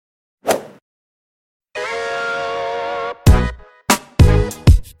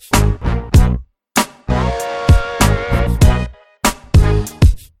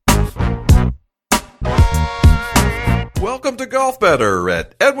Welcome to Golf Better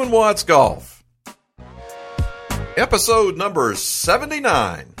at Edwin Watts Golf. Episode number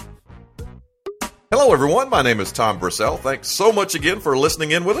 79. Hello everyone, my name is Tom Brissell. Thanks so much again for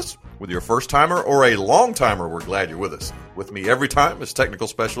listening in with us. Whether you're a first-timer or a long-timer, we're glad you're with us. With me every time is technical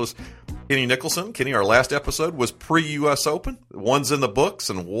specialist Kenny Nicholson. Kenny, our last episode was pre-U.S. Open. One's in the books,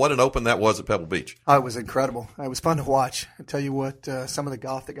 and what an open that was at Pebble Beach. Oh, it was incredible. It was fun to watch. I tell you what, some of the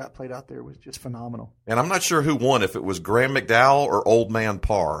golf that got played out there was just phenomenal. And I'm not sure who won, if it was Graham McDowell or Old Man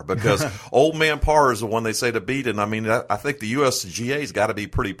Parr, because Old Man Parr is the one they say to beat, and I mean, I think the USGA's got to be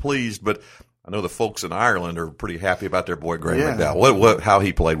pretty pleased, but I know the folks in Ireland are pretty happy about their boy Graham McDowell. How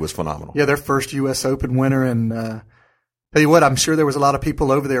he played was phenomenal. Yeah, their first U.S. Open winner, and tell you what, I'm sure there was a lot of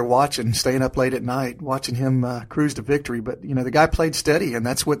people over there watching, staying up late at night, watching him cruise to victory. But, you know, the guy played steady, and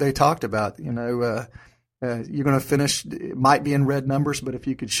that's what they talked about. You know, you're going to finish, it might be in red numbers, but if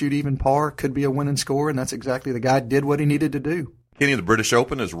you could shoot even par, could be a winning score, and that's exactly the guy did what he needed to do. Kenny, the British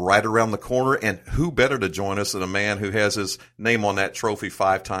Open is right around the corner, and who better to join us than a man who has his name on that trophy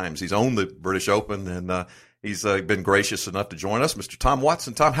 5 times. He's owned the British Open, and he's been gracious enough to join us. Mr. Tom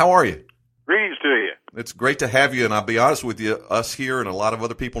Watson. Tom, how are you? Greetings to you. It's great to have you, and I'll be honest with you, us here and a lot of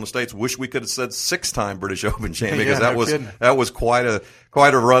other people in the States wish we could have said 6-time British Open champion, because that was quite a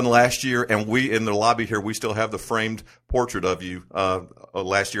run last year, and we in the lobby here, we still have the framed portrait of you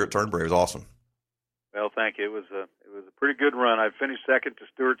last year at Turnberry. It was awesome. Well, thank you. It was a pretty good run. I finished second to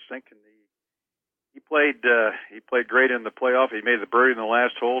Stuart Sink, and he played great in the playoff. He made the birdie in the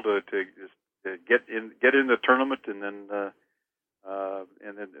last hole to get in the tournament, and then the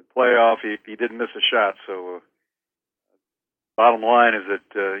playoff he didn't miss a shot. So bottom line is that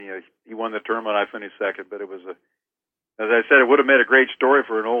he won the tournament. I finished second, but it was as I said, it would have made a great story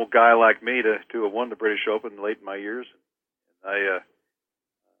for an old guy like me to have won the British Open late in my years.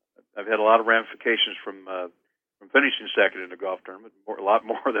 I've had a lot of ramifications from finishing second in the golf tournament, a lot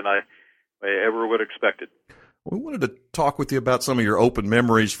more than I ever would have expected. We wanted to talk with you about some of your Open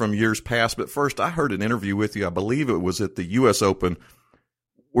memories from years past, but first I heard an interview with you, I believe it was at the U.S. Open,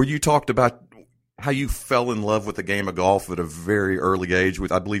 where you talked about how you fell in love with the game of golf at a very early age.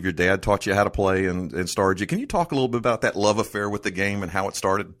 I believe your dad taught you how to play and started you. Can you talk a little bit about that love affair with the game and how it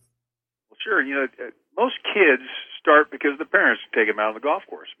started? Well, sure. You know, most kids start because the parents take them out on the golf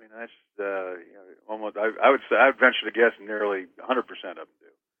course. I mean, that's almost. I would say, I would venture to guess nearly 100% of them do.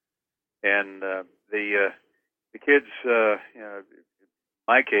 And the kids, in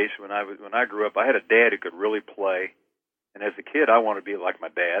my case, when I grew up, I had a dad who could really play, and as a kid, I wanted to be like my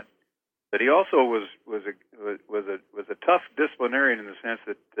dad. But he also was a tough disciplinarian in the sense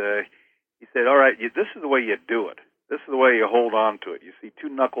that he said, "All right, this is the way you do it. This is the way you hold on to it. You see 2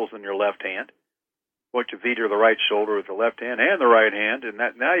 knuckles in your left hand. Point your feet to the right shoulder with the left hand and the right hand, and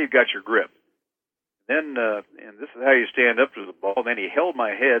now you've got your grip. Then, and this is how you stand up to the ball." And then he held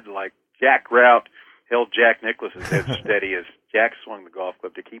my head like Jack Grout held Jack Nicklaus's head steady as Jack swung the golf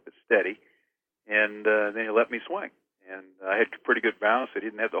club to keep it steady. And then he let me swing. And I had pretty good balance. I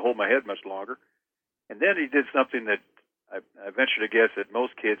didn't have to hold my head much longer. And then he did something that I venture to guess that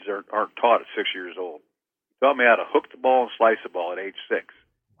most kids aren't taught at 6 years old. He taught me how to hook the ball and slice the ball at age 6.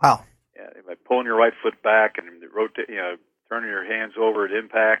 Wow. Yeah, by pulling your right foot back and turning your hands over at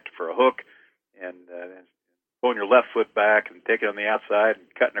impact for a hook, and pulling your left foot back and taking it on the outside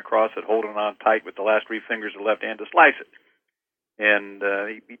and cutting across it, holding on tight with the last 3 fingers of the left hand to slice it. And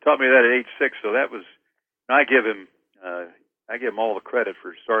he taught me that at age 6. So that was, I give him all the credit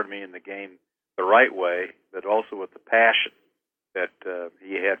for starting me in the game the right way, but also with the passion that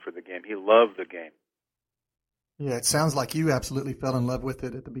he had for the game. He loved the game. Yeah, it sounds like you absolutely fell in love with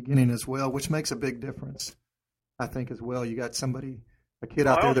it at the beginning as well, which makes a big difference, I think, as well. You got a kid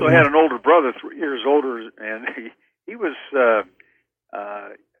out there. I also had an older brother, 3 years older, and he was.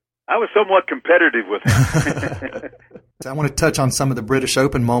 I was somewhat competitive with him. I want to touch on some of the British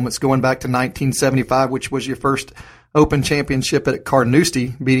Open moments going back to 1975, which was your first Open championship at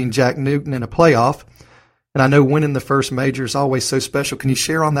Carnoustie, beating Jack Newton in a playoff. And I know winning the first major is always so special. Can you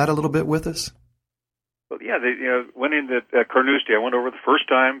share on that a little bit with us? Well, yeah, winning at Carnoustie, I went over the first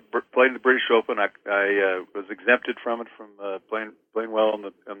time, played in the British Open. I was exempted from it from playing well on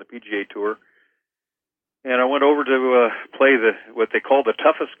the PGA Tour, and I went over to play what they call the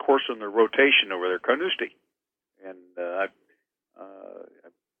toughest course in the rotation over there, Carnoustie, and they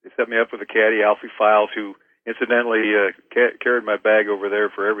set me up with a caddy, Alfie Files, who incidentally carried my bag over there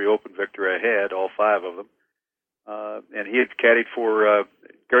for every Open victory I had, all 5 of them. And he had caddied for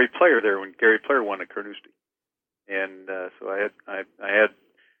Gary Player there when Gary Player won at Carnoustie, and so I had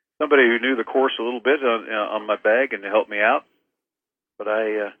somebody who knew the course a little bit on my bag and to help me out. But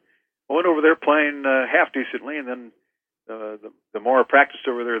I went over there playing half decently, and then the more I practiced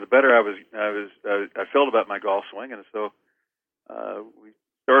over there, the better I felt about my golf swing, and so we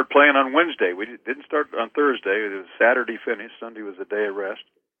started playing on Wednesday. We didn't start on Thursday. It was Saturday finish. Sunday was a day of rest,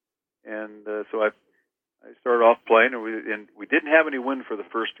 and so I started off playing, and we didn't have any wind for the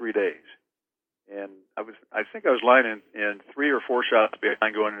first 3 days. And I think I was lying in 3 or 4 shots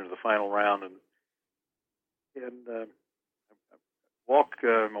behind going into the final round, and I'm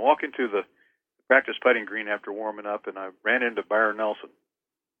walking to the practice putting green after warming up, and I ran into Byron Nelson.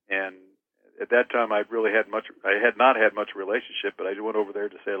 And at that time, I had not had much relationship, but I went over there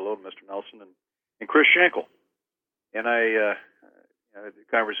to say hello to Mr. Nelson and Chris Schenkel. And the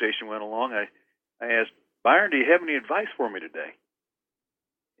conversation went along. I asked, Byron, do you have any advice for me today?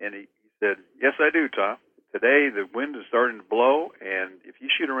 And he said, yes, I do, Tom. Today, the wind is starting to blow, and if you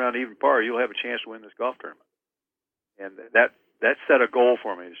shoot around even par, you'll have a chance to win this golf tournament. And that set a goal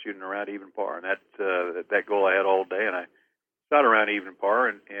for me, shooting around even par. And that goal I had all day, and I shot around even par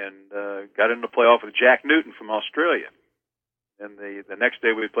and got into the playoff with Jack Newton from Australia. And the next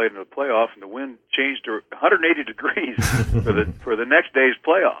day we played in the playoff, and the wind changed to 180 degrees for the next day's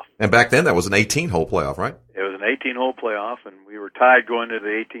playoff. And back then, that was an 18-hole playoff, right? It was an 18-hole playoff, and we were tied going to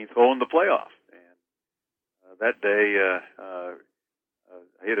the 18th hole in the playoff. And that day, I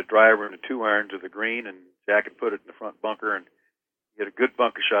hit a driver and a 2-iron to the green, and Jack had put it in the front bunker, and he had a good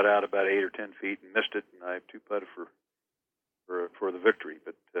bunker shot out about 8 or 10 feet and missed it, and I two-putted for the victory.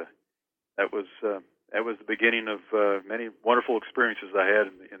 But that was the beginning of many wonderful experiences I had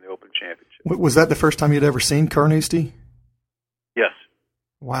in the Open Championship. Was that the first time you'd ever seen Carnoustie? Yes.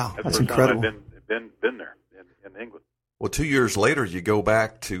 Wow, that's the first incredible. time I've been there in England. Well, 2 years later, you go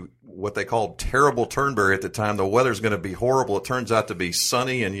back to what they called terrible Turnberry at the time. The weather's going to be horrible. It turns out to be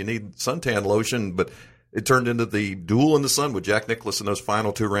sunny, and you need suntan lotion, but it turned into the duel in the sun with Jack Nicklaus in those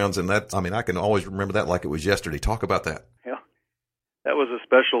final 2 rounds, and I can always remember that like it was yesterday. Talk about that. Yeah, that was a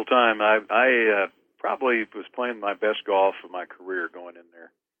special time. I probably was playing my best golf of my career going in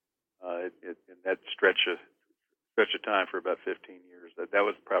there. In that stretch of time for about 15 years. That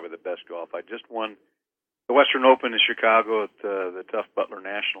was probably the best golf. I just won the Western Open in Chicago at the Tough Butler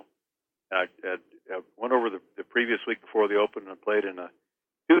National. I went over the previous week before the Open and played in a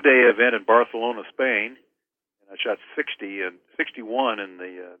 2-day event in Barcelona, Spain, and I shot 61 in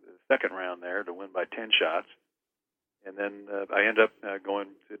the second round there to win by 10 shots. And then I ended up going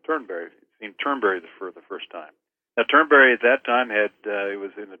to Turnberry, seeing Turnberry for the first time. Now, Turnberry at that time it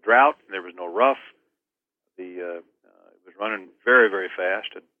was in a drought, and there was no rough. It was running very, very fast,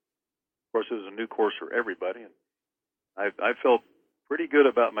 and of course it was a new course for everybody. And I felt pretty good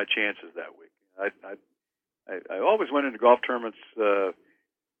about my chances that week. I always went into golf tournaments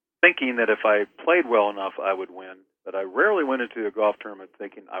thinking that if I played well enough, I would win. But I rarely went into a golf tournament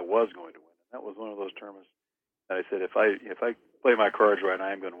thinking I was going to win. And that was one of those tournaments that I said, if I play my cards right,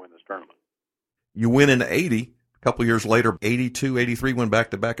 I am going to win this tournament. You win in 80. A couple of years later, 82, 83, went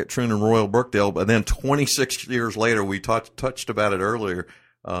back-to-back at Troon and Royal Brookdale. But then 26 years later, we touched about it earlier,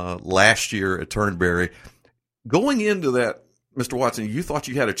 last year at Turnberry. Going into that, Mr. Watson, you thought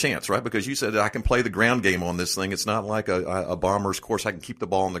you had a chance, right? Because you said, I can play the ground game on this thing. It's not like a bomber's course. I can keep the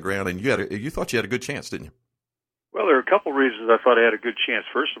ball on the ground. And you thought you had a good chance, didn't you? Well, there are a couple of reasons I thought I had a good chance.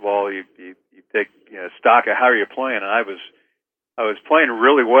 First of all, you take stock of how you're playing. And I was playing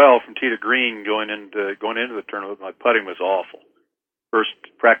really well from tee to green going into the tournament. My putting was awful. First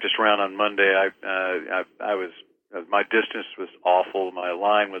practice round on Monday, my distance was awful. My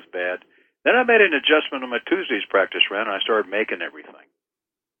line was bad. Then I made an adjustment on my Tuesday's practice round, and I started making everything.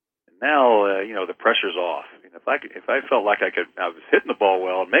 And now, the pressure's off. If I felt like I was hitting the ball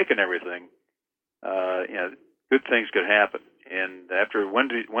well and making everything, good things could happen. And after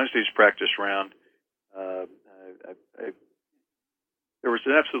Wednesday's practice round, there was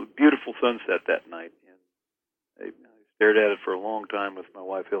an absolutely beautiful sunset that night, and I stared at it for a long time with my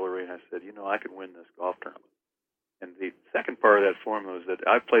wife Hillary, and I said, I could win this golf tournament. And the second part of that formula was that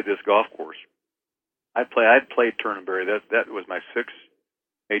I played this golf course. I'd played Turnberry. That was my 6th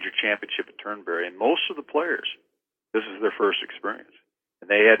major championship at Turnberry, and most of the players, this is their first experience, and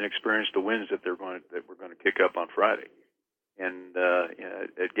they hadn't experienced the winds that we're going to kick up on Friday, and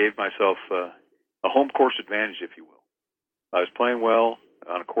it gave myself a home course advantage, if you will. I was playing well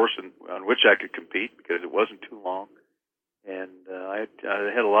on a course on which I could compete because it wasn't too long, and I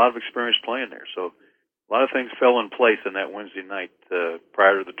had a lot of experience playing there. So a lot of things fell in place on that Wednesday night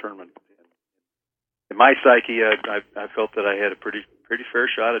prior to the tournament. In my psyche, I felt that I had a pretty fair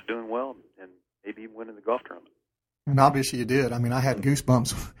shot at doing well and maybe even winning the golf tournament. And obviously you did. I mean, I had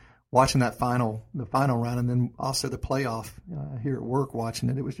goosebumps watching the final run, and then also the playoff here at work watching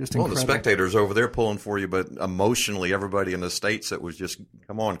it. It was just incredible. Well, the spectators over there pulling for you, but emotionally, everybody in the States, it was just,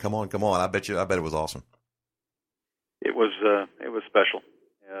 come on. I bet it was awesome. It was special.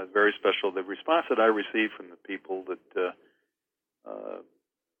 Yeah, very special. The response that I received from the people that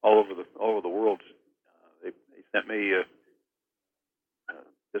all over the world, they sent me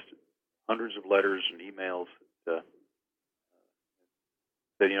just hundreds of letters and emails that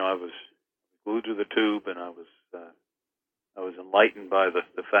said, I was glued to the tube, and I was enlightened by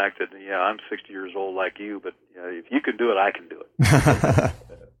the fact that I'm 60 years old like you, but if you can do it, I can do it.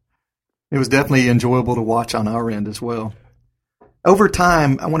 It was definitely enjoyable to watch on our end as well. Over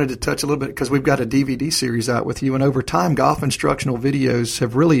time, I wanted to touch a little bit because we've got a DVD series out with you, and over time, golf instructional videos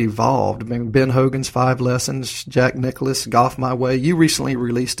have really evolved. I mean, Ben Hogan's 5 Lessons, Jack Nicklaus, Golf My Way. You recently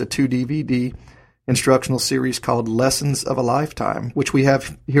released a 2-DVD instructional series called Lessons of a Lifetime, which we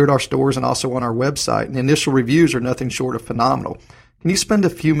have here at our stores and also on our website. And the initial reviews are nothing short of phenomenal. Can you spend a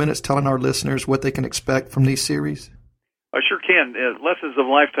few minutes telling our listeners what they can expect from these series? I sure can. Lessons of a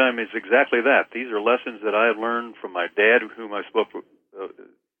Lifetime is exactly that. These are lessons that I have learned from my dad, whom I spoke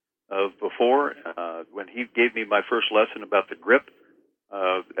of before. When he gave me my first lesson about the grip,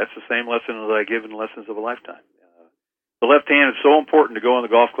 that's the same lesson that I give in Lessons of a Lifetime. The left hand is so important to go on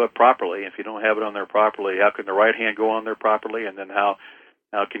the golf club properly. If you don't have it on there properly, how can the right hand go on there properly? And then how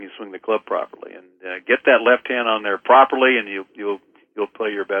can you swing the club properly? And get that left hand on there properly, and you'll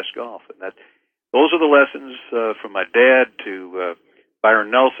play your best golf. And those are the lessons from my dad to Byron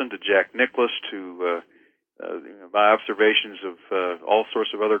Nelson to Jack Nicklaus to my observations of all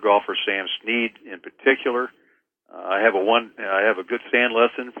sorts of other golfers, Sam Snead in particular. I have a good sand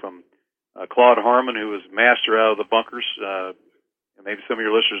lesson from Claude Harmon, who was master out of the bunkers. Maybe some of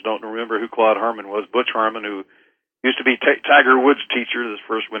your listeners don't remember who Claude Harmon was. Butch Harmon, who used to be Tiger Woods' teacher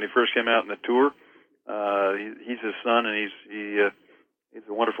when he first came out in the tour. He's his son, and he's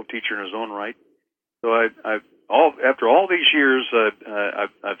a wonderful teacher in his own right. So after all these years,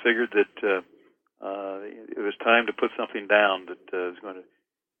 I figured that it was time to put something down that was going to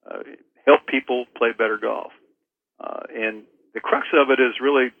help people play better golf. And the crux of it is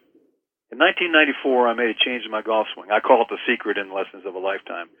really, in 1994, I made a change in my golf swing. I call it the secret in Lessons of a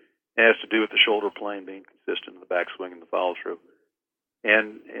Lifetime. It has to do with the shoulder plane being consistent in the backswing and the follow-through.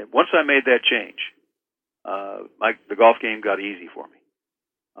 And once I made that change, the golf game got easy for me.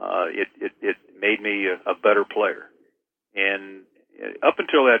 It made me a better player. And up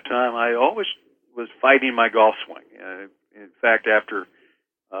until that time, I always was fighting my golf swing. In fact, after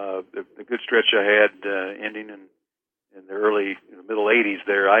the good stretch I had ending in the middle 80s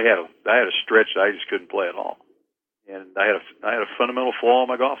there, I had a stretch that I just couldn't play at all. And I had a fundamental flaw in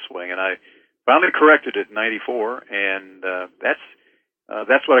my golf swing, and I finally corrected it in 94, and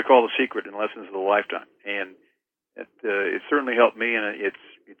that's what I call the secret in Lessons of a Lifetime. And it certainly helped me, and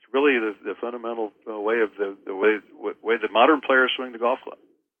it's really the fundamental way of the way the modern players swing the golf club,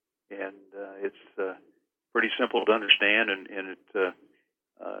 and it's pretty simple to understand, and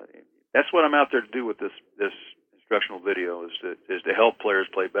that's what I'm out there to do with this instructional video is to help players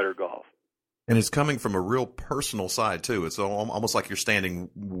play better golf. And it's coming from a real personal side too. It's almost like you're standing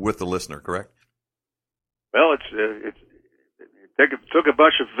with the listener, correct? Well, it took a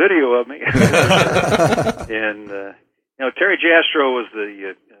bunch of video of me, and Terry Jastrow was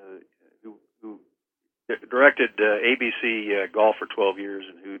who directed ABC Golf for 12 years,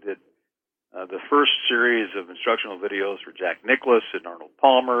 and who did the first series of instructional videos for Jack Nicklaus and Arnold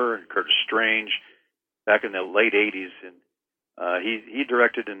Palmer and Curtis Strange back in the late 80s, and he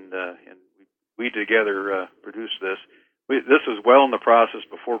directed and we together produced this. This was well in the process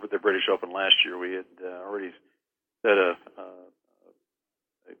before the British Open last year. We had already set a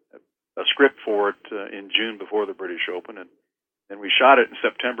script for it in June before the British Open, and we shot it in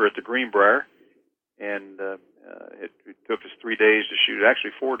September at the Greenbrier, and it took us 3 days to shoot it.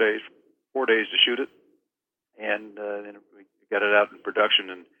 Actually, 4 days to shoot it, and then we got it out in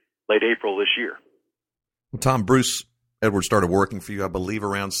production in late April this year. Well, Tom, Bruce Edwards started working for you, I believe,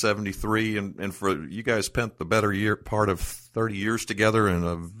 around 73, and for you guys spent the better part of 30 years together in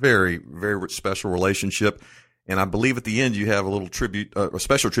a very, very special relationship. And I believe at the end you have a little tribute, a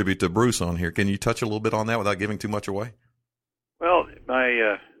special tribute to Bruce on here. Can you touch a little bit on that without giving too much away? Well,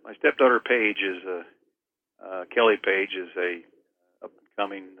 my stepdaughter Paige Kelly Page is a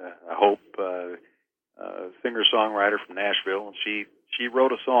up-and-coming, I hope, singer-songwriter from Nashville, and she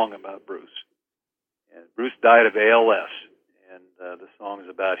wrote a song about Bruce. And Bruce died of ALS, and the song is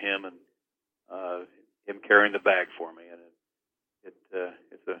about him and him carrying the bag for me. And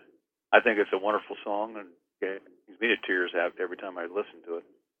I think it's a wonderful song, and it gives me the tears out every time I listen to it.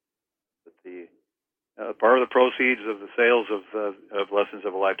 part of the proceeds of the sales of Lessons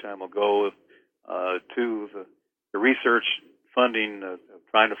of a Lifetime will go to the research funding of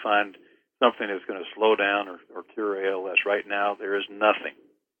trying to find something that's going to slow down or cure ALS. Right now, there is nothing.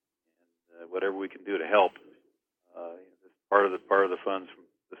 And whatever we can do to help, part of the funds from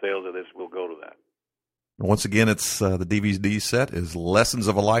the sales of this will go to that. Once again, it's the DVD set is Lessons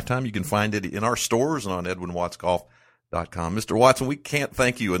of a Lifetime. You can find it in our stores and on EdwinWattsGolf.com. Mr. Watson, we can't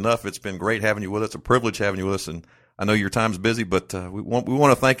thank you enough. It's been great having you with us. It's a privilege having you with us, and I know your time's busy, but we want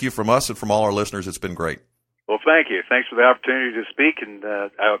to thank you from us and from all our listeners. It's been great. Well, thank you. Thanks for the opportunity to speak, and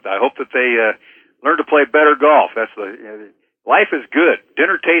I hope that they learn to play better golf. That's life is good.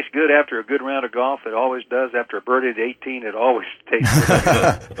 Dinner tastes good after a good round of golf. It always does. After a birdie at 18, it always tastes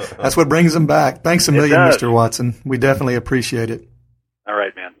good. That's what brings them back. Thanks a million, Mr. Watson. We definitely appreciate it. All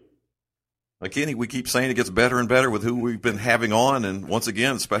right, man. Kenny, we keep saying it gets better and better with who we've been having on, and once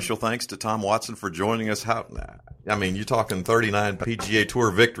again, special thanks to Tom Watson for joining us. I mean, you're talking 39 PGA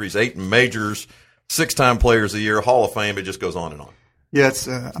Tour victories, 8 majors, 6-time Players of the Year, Hall of Fame. It just goes on and on. Yeah, it's.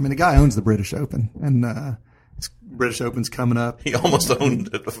 The guy owns the British Open, and British Open's coming up. He almost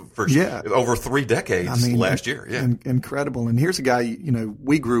owned it for over 3 decades last year. Yeah, incredible. And here's a guy,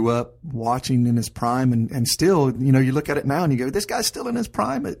 we grew up watching in his prime, and still, you look at it now and you go, this guy's still in his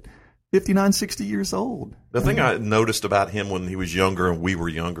prime at 59, 60 years old. The thing I noticed about him when he was younger and we were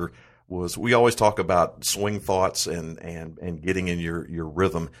younger was we always talk about swing thoughts and getting in your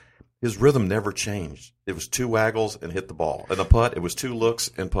rhythm. His rhythm never changed. It was 2 waggles and hit the ball. And the putt, it was 2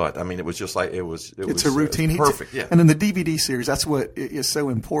 looks and putt. I mean, it was just like it's a routine. Perfect, yeah. And in the DVD series, that's what is so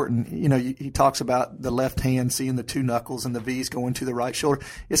important. He talks about the left hand seeing the 2 knuckles and the V's going to the right shoulder.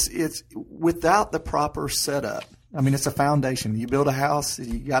 It's without the proper setup. It's a foundation. You build a house,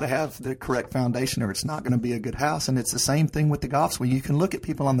 you got to have the correct foundation or it's not going to be a good house. And it's the same thing with the golf swing. You can look at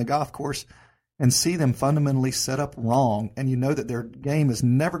people on the golf course and see them fundamentally set up wrong, and you know that their game is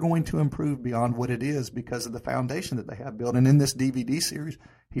never going to improve beyond what it is because of the foundation that they have built. And in this DVD series,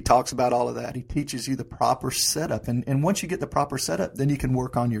 he talks about all of that. He teaches you the proper setup. And once you get the proper setup, then you can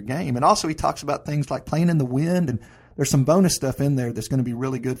work on your game. And also he talks about things like playing in the wind, and there's some bonus stuff in there that's going to be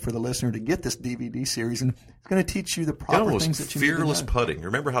really good for the listener to get this DVD series. And it's going to teach you the proper things that you need to know. Fearless putting.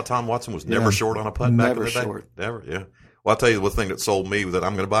 Remember how Tom Watson was never short on a putt back in the day? Never short. Never, yeah. Well, I'll tell you the thing that sold me that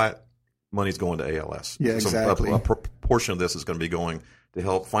I'm going to buy it. Money's going to ALS. Yeah, exactly. So a portion of this is going to be going to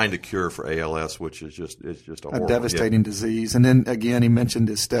help find a cure for ALS, which is just a devastating disease. And then again, he mentioned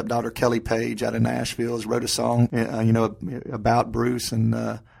his stepdaughter Kelly Page out of Nashville has wrote a song, about Bruce,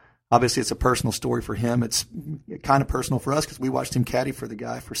 and obviously it's a personal story for him. It's kind of personal for us because we watched him caddy for the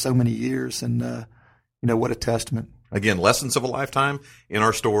guy for so many years, and what a testament. Again, Lessons of a Lifetime in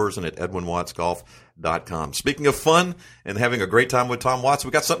our stores and at EdwinWattsGolf.com. Speaking of fun and having a great time with Tom Watson,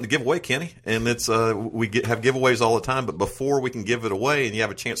 we got something to give away, Kenny, and it's have giveaways all the time. But before we can give it away and you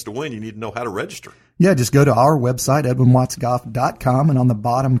have a chance to win, you need to know how to register. Yeah, just go to our website, EdwinWattsGolf.com, and on the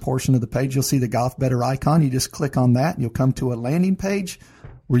bottom portion of the page, you'll see the Golf Better icon. You just click on that, and you'll come to a landing page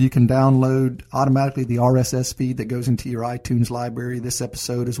where you can download automatically the RSS feed that goes into your iTunes library, this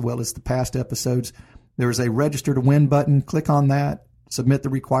episode as well as the past episodes. There is a register to win button. Click on that, submit the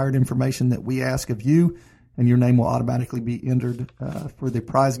required information that we ask of you, and your name will automatically be entered for the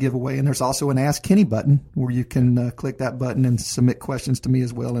prize giveaway. And there's also an Ask Kenny button where you can click that button and submit questions to me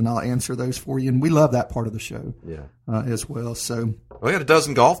as well, and I'll answer those for you. And we love that part of the show as well. So we got a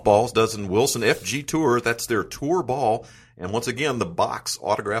dozen golf balls, dozen Wilson FG Tour. That's their tour ball. And once again, the box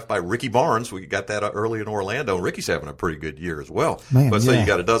autographed by Ricky Barnes. We got that early in Orlando. Ricky's having a pretty good year as well. So you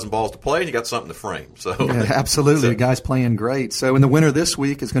got a dozen balls to play and you got something to frame. So absolutely. The guy's playing great. So in the winner this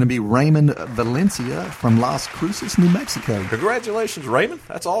week is going to be Raymond Valencia from Las Cruces, New Mexico. Congratulations, Raymond.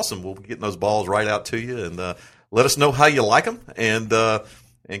 That's awesome. We'll be getting those balls right out to you, and let us know how you like them,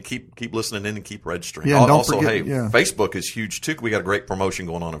 and keep listening in and keep registering. Yeah, and also, forget, Facebook is huge too. We got a great promotion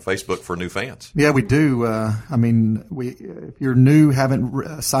going on Facebook for new fans. Yeah, we do. If you're new,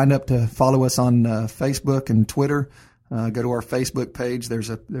 haven't signed up to follow us on Facebook and Twitter, go to our Facebook page. There's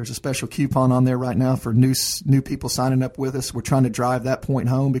a special coupon on there right now for new people signing up with us. We're trying to drive that point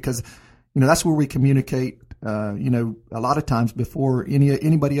home because that's where we communicate. A lot of times before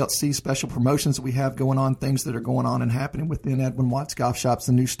anybody else sees special promotions that we have going on, things that are going on and happening within Edwin Watts Golf Shops,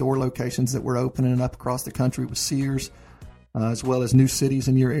 the new store locations that we're opening up across the country with Sears, as well as new cities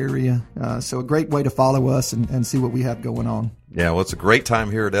in your area. So a great way to follow us and see what we have going on. Yeah, well, it's a great time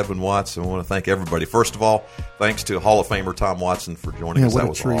here at Edwin Watts, and I want to thank everybody. First of all, thanks to Hall of Famer Tom Watson for joining us. That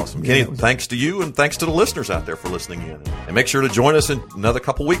was awesome. Kenny, thanks to you, and thanks to the listeners out there for listening in. And make sure to join us in another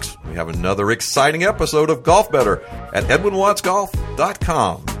couple weeks. We have another exciting episode of Golf Better at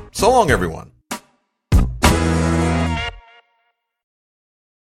EdwinWattsGolf.com. So long, everyone.